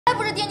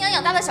人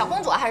养大的小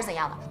公主啊，还是怎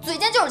样的？嘴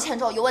贱就是欠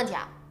抽，有问题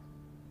啊！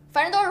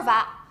反正都是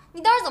罚，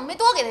你当时怎么没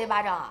多给他一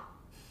巴掌啊？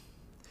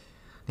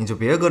你就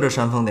别搁这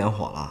煽风点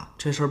火了，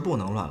这事儿不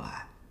能乱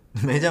来。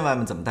你没见外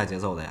面怎么带节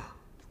奏的呀？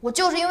我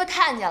就是因为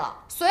看见了，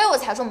所以我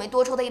才说没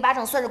多抽他一巴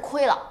掌算是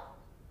亏了。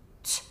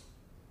切，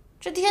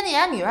这天底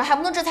下女人还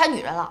不能制裁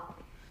女人了，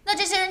那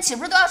这些人岂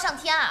不是都要上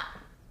天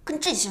啊？跟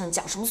这些人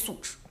讲什么素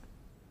质？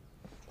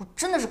我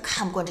真的是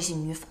看不惯这些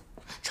女粉，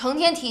成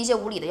天提一些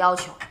无理的要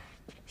求，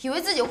以为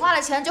自己花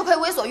了钱就可以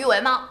为所欲为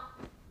吗？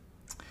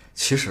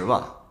其实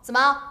吧，怎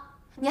么，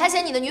你还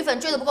嫌你的女粉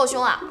追得不够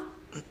凶啊？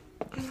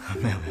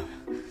没有。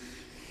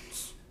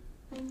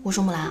我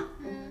说木兰，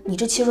你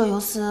这气若游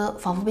丝，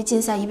仿佛被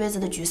禁赛一辈子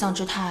的沮丧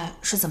之态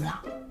是怎么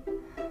了？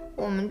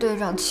我们队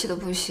长气得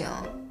不行。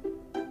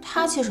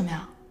他气什么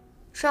呀？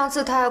上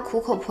次他还苦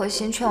口婆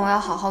心劝我要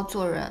好好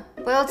做人，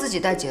不要自己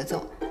带节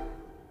奏。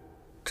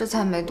这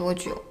才没多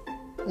久，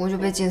我就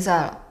被禁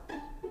赛了。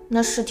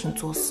那是挺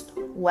作死的。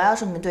我要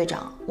是你们队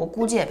长，我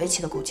估计也被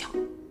气得够呛。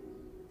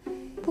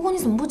不过你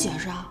怎么不解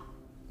释啊？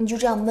你就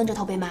这样闷着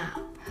头被骂啊？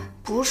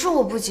不是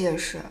我不解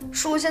释，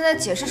是我现在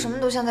解释什么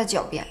都像在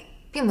狡辩，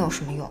并没有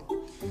什么用。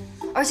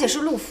而且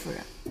是陆夫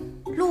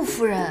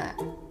人，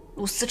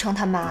陆思成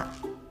他妈，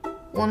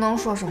我能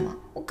说什么？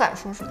我敢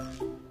说什么？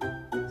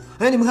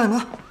哎，你们看，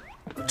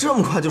这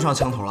么快就上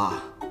枪头了？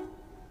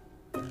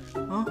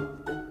啊？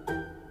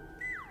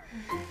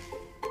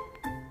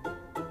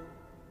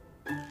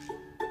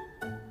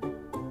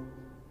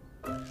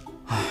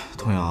哎，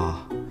童瑶，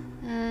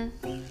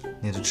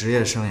你的职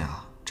业生涯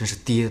真是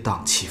跌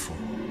宕起伏。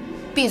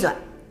闭嘴！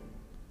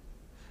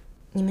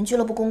你们俱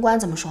乐部公关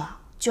怎么说？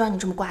就让你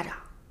这么挂着？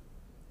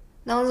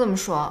能怎么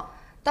说？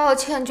道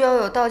歉就要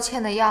有道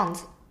歉的样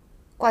子，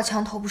挂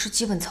墙头不是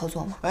基本操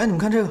作吗？哎，你们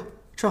看这个，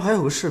这儿还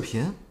有个视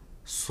频，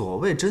所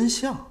谓真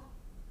相。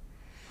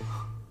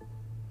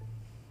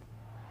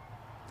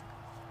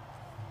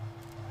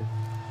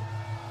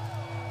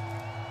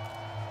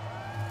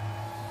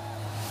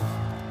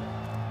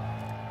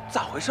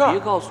咋回事？别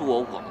告诉我，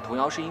我们童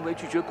谣是因为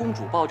拒绝公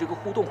主抱这个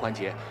互动环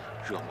节，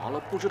惹毛了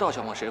不知道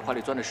想往谁怀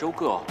里钻的收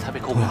割，才被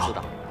扣工资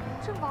的。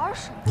这玩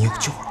什么？你有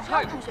救了！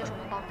让同学手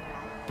能帮你忙。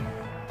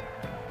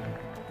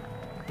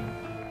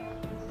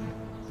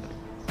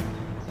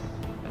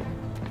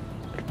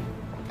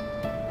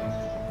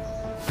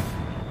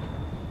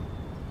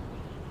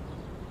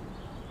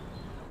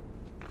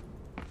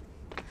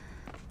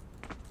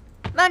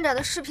漫展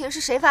的视频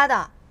是谁发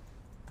的？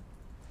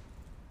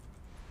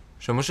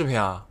什么视频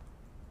啊？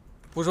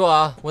不说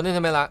啊，我那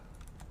天没来。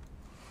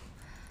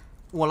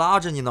我拉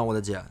着你呢，我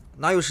的姐，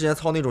哪有时间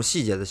操那种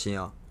细节的心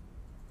啊？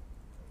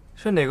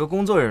是哪个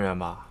工作人员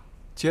吧？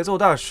节奏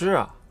大师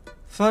啊！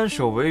翻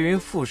手为云，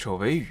覆手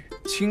为雨，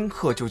顷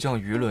刻就将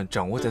舆论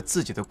掌握在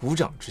自己的鼓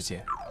掌之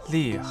间，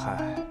厉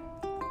害！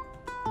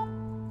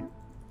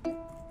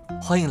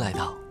欢迎来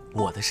到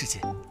我的世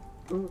界。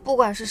不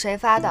管是谁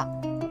发的，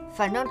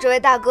反正这位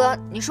大哥，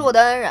你是我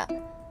的恩人。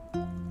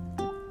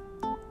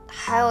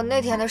还有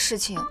那天的事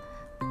情，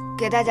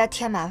给大家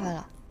添麻烦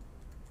了，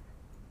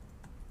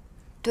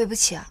对不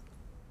起啊。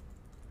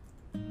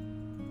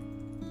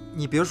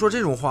你别说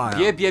这种话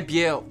呀！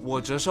别，我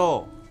折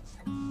寿。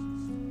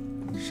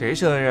谁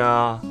是恩人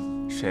啊？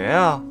谁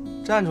啊？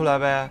站出来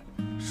呗！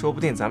说不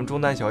定咱们中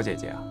单小姐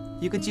姐啊，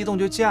一个激动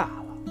就嫁了。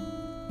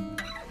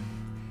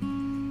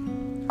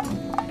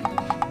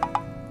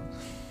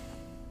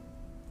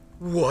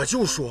我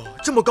就说，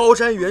这么高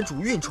瞻远瞩、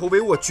运筹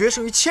帷幄、决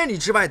胜于千里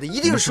之外的，一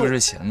定是不是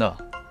闲的。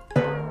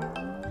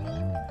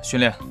训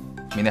练，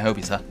明天还有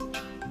比赛。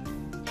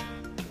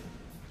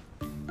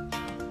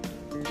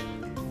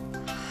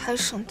还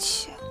生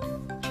气？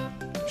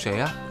谁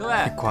呀？各位，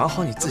你管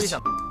好你自己。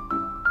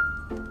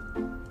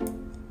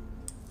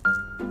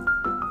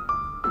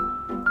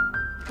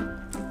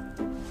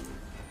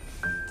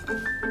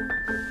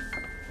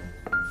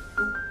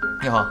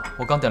你好，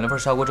我刚点了份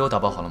砂锅粥，打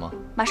包好了吗？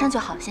马上就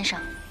好，先生。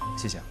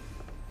谢谢。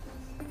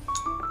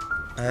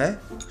哎，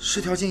是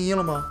调静音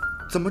了吗？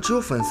怎么只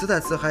有粉丝在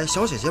自嗨，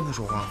小姐姐不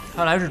说话？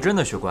看来是真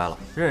的学乖了，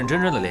认认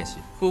真真的练习。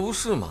可不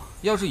是嘛，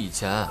要是以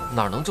前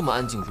哪能这么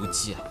安静如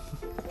鸡啊？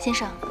先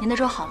生，您的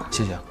粥好了。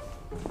谢谢。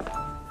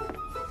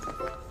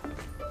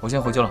我先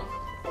回去了，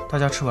大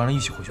家吃完了一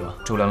起回去吧。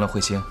粥凉了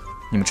会腥，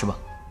你们吃吧。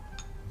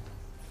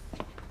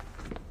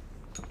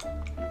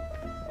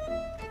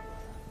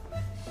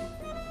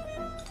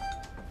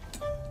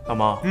老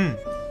毛，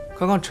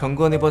刚刚成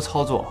哥那波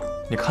操作，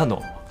你看懂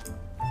了吗？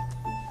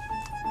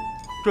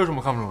这有什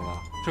么看不懂的？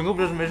成哥不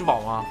就是没吃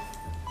饱吗？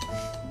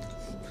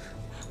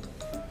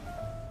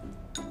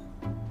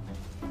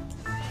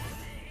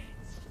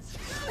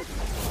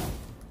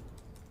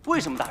为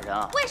什么打人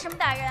啊？为什么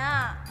打人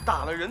啊？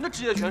打了人的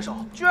职业选手，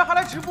居然还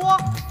来直播！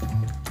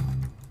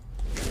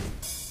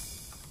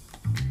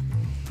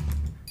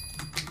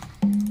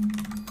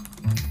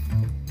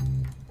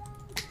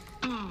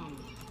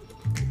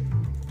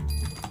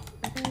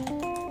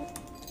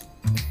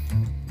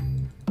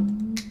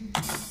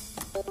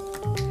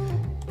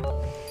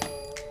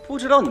不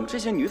知道你们这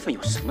些女粉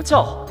有什么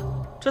叫好？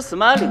这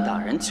Smiling 打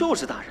人就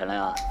是打人了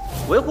呀，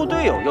维护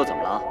队友又怎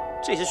么了？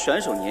这些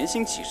选手年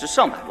薪几十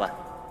上百万，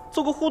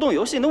做个互动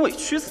游戏能委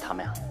屈死他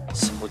们呀？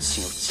矫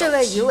情又矫情。这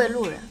位一位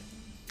路人，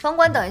房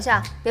管等一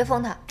下，别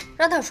封他，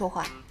让他说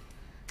话。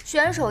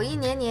选手一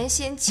年年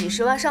薪几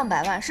十万上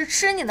百万，是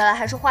吃你的了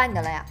还是花你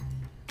的了呀？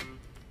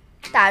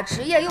打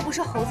职业又不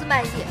是猴子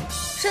卖艺，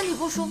身体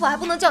不舒服还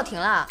不能叫停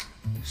了？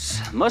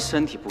什么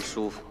身体不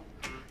舒服？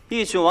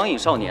一群网瘾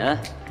少年，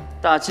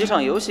打几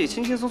场游戏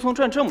轻轻松松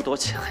赚这么多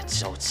钱还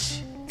娇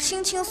气？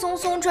轻轻松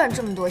松赚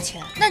这么多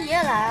钱，那你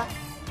也来啊，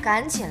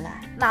赶紧来，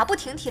马不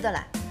停蹄的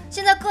来。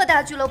现在各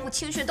大俱乐部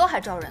青训都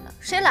还招人呢，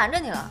谁拦着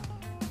你了？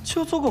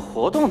就做个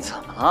活动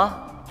怎么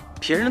了？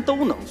别人都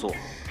能做。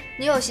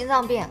你有心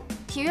脏病，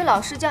体育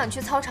老师叫你去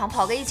操场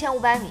跑个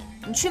1500米，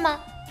你去吗？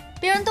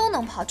别人都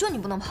能跑，就你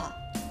不能跑。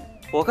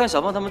我看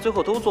小胖他们最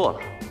后都做了，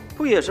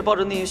不也是抱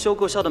着那些修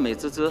够笑的美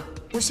滋滋？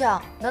不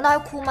笑，难道还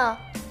哭吗？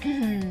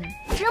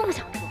真不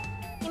想说，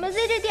你们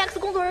ZJDX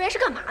工作人员是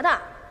干嘛的？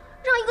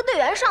让一个队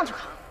员上去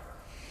扛，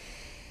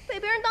被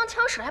别人当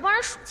枪使还帮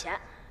人数钱。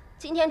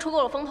今天出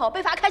够了风头，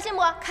被罚开心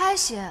不？开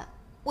心，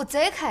我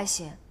贼开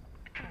心。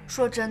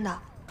说真的，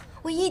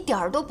我一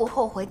点都不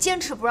后悔坚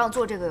持不让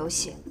做这个游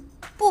戏。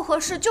不合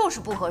适就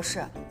是不合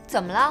适，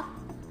怎么了？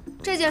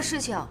这件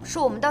事情是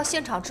我们到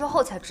现场之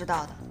后才知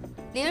道的，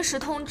临时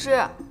通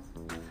知。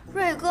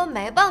瑞哥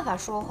没办法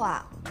说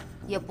话，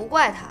也不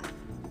怪他。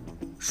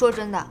说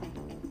真的，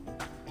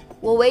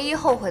我唯一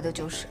后悔的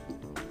就是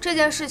这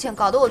件事情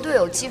搞得我队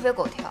友鸡飞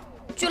狗跳，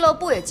俱乐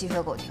部也鸡飞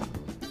狗跳，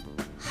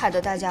害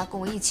得大家跟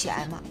我一起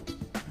挨骂。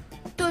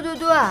对，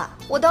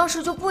我当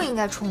时就不应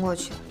该冲过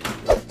去，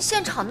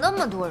现场那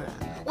么多人，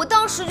我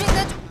当时就应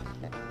该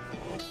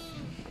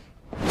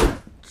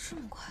这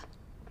么快。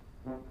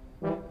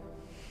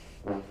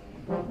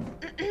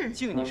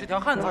敬你是条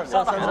汉子，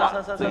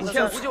嘴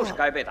欠不就是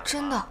该被打？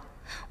真的，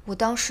我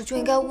当时就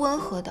应该温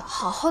和的、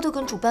好好的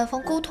跟主办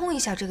方沟通一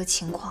下这个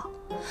情况。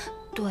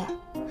对，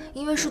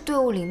因为是队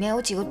伍里面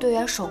有几个队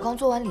员手刚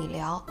做完理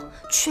疗，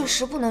确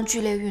实不能剧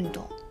烈运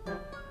动。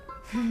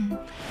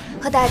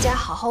和大家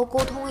好好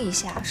沟通一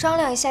下，商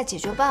量一下解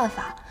决办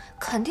法，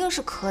肯定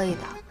是可以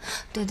的。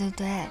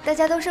对，大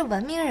家都是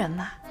文明人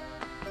嘛。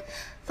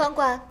房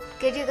管，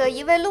给这个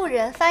一位路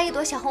人发一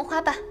朵小红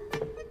花吧。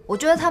我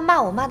觉得他骂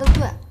我骂得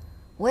对，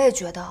我也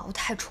觉得我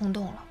太冲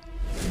动了。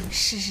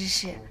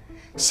是，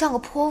像个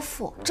泼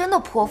妇，真的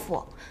泼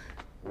妇，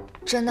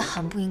真的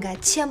很不应该，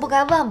千不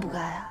该万不该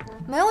啊！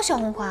没有小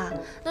红花，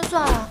那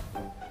算了。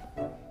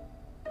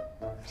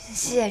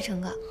谢谢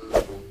陈哥。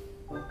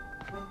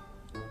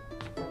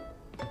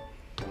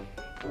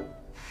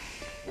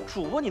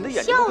主播，你的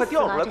眼睛都快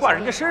掉出来挂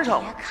人家身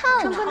上了。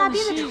陈哥拿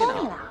鞭子抽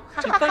你了，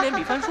这翻脸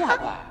比翻书还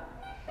快。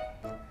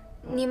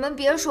你们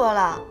别说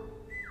了，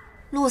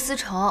陆思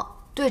成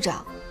队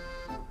长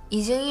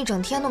已经一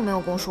整天都没有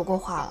跟我说过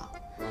话了，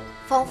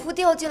仿佛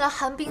掉进了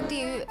寒冰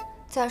地狱，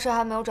暂时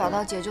还没有找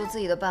到解救自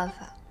己的办法，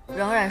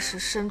仍然是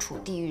身处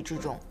地狱之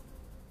中。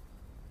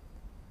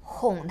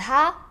哄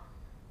他？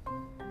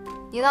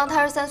你当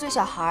他是3岁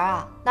小孩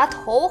啊？拿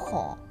头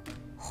哄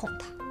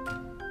他？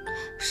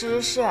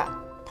是，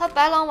他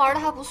白狼玩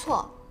的还不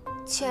错，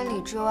千里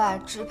之外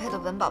支配的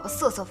文宝宝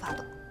瑟瑟发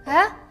抖。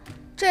哎，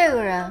这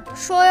个人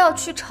说要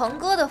去成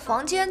哥的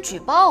房间举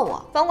报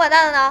我，房管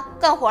大的呢？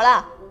干活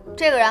了。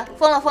这个人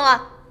疯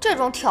了！这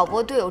种挑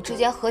拨队友之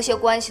间和谐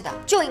关系的，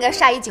就应该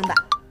杀一儆百。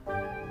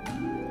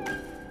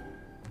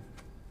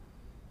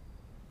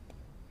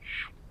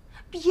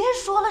别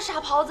说了，傻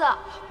狍子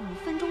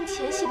，5分钟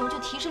前系统就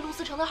提示陆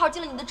思成的号进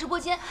了你的直播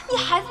间，你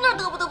还在那儿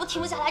嘚啵停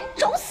不下来，你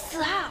找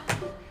死啊！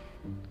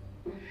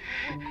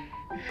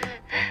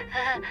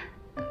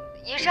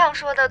以上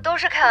说的都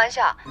是开玩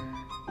笑，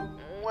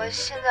我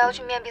现在要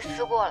去面壁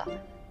思过了。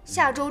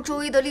下周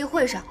周一的例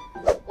会上，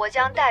我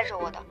将带着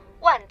我的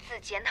万字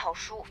检讨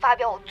书发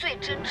表我最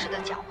真挚的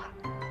讲话。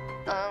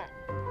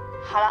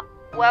好了，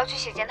我要去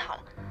写检讨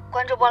了，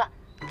关直播了，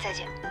再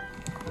见。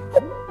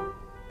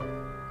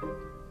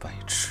白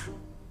痴。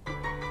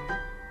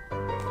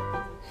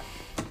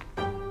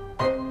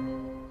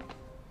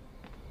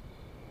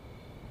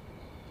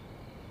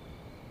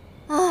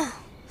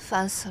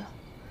烦死了！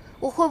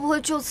我会不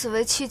会就此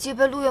为契机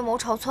被陆月谋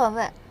朝篡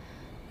位，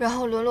然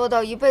后沦落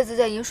到一辈子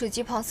在饮水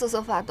机旁瑟瑟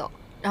发抖，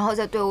然后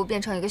在队伍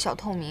变成一个小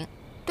透明？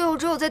队伍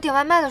只有在点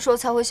外卖的时候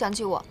才会想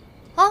起我。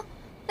啊，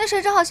那谁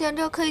正好闲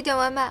着可以点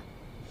外卖？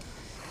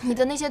你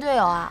的那些队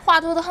友啊，话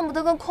多的恨不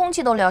得跟空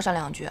气都聊上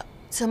2句，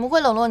怎么会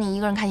冷落你一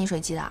个人看饮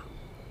水机的？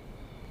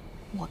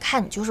我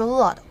看你就是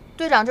饿的。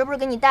队长这不是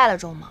给你带了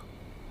粥吗？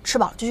吃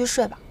饱了就去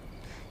睡吧，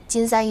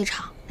金赛一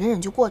场，忍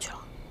忍就过去了。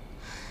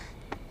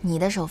你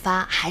的首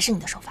发还是你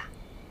的首发，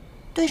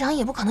队长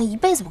也不可能一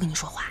辈子不跟你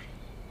说话。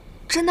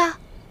真的？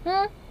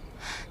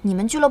你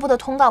们俱乐部的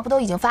通告不都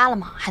已经发了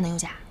吗？还能有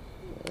假？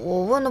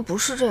我问的不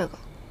是这个。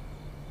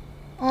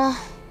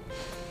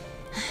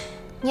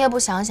你也不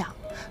想想，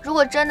如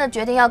果真的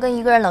决定要跟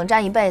一个人冷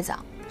战一辈子，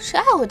谁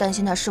还会担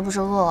心他是不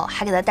是饿，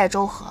还给他带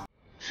粥喝？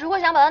只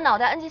会想把他脑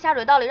袋摁进下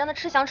水道里，让他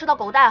吃翔吃到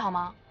狗带，好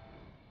吗？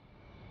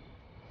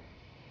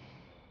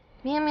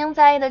明明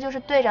在意的就是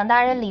队长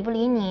大人理不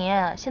理你，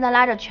现在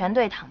拉着全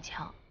队躺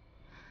枪。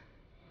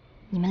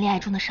你们恋爱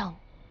中的少女，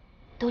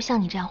都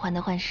像你这样患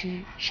得患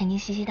失、神经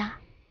兮兮的？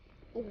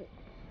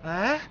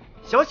哎，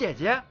小姐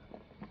姐，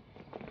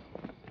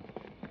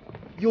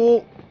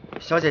哟，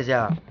小姐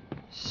姐，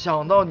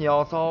想到你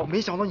要遭，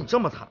没想到你这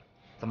么惨，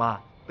怎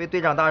么被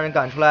队长大人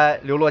赶出来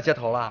流落街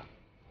头了？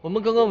我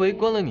们刚刚围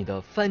观了你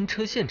的翻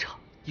车现场，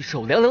一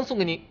手凉凉送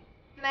给你。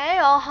没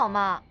有好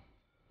吗？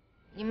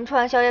你们吃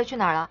完宵夜去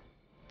哪儿了？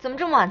怎么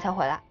这么晚才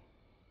回来？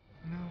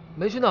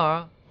没去哪儿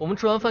啊，我们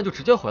吃完饭就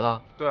直接回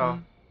了。对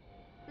啊。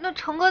那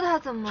成哥他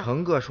怎么？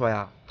成哥说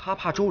呀，他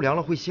怕粥凉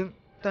了会腥，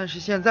但是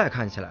现在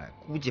看起来，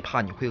估计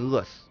怕你会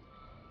饿死。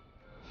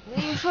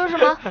你说什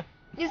么？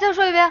你再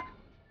说一遍。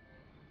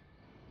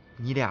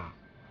你俩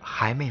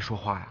还没说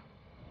话呀？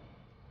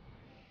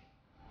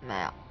没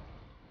有。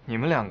你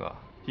们两个，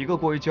一个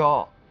过于骄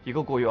傲，一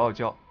个过于傲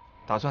娇，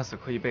打算死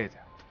磕一辈子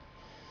呀？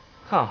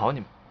看好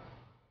你们。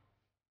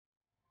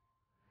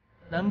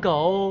难搞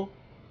哦，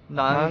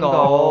难搞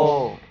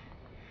哦，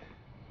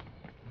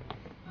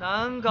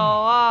难搞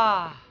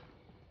啊！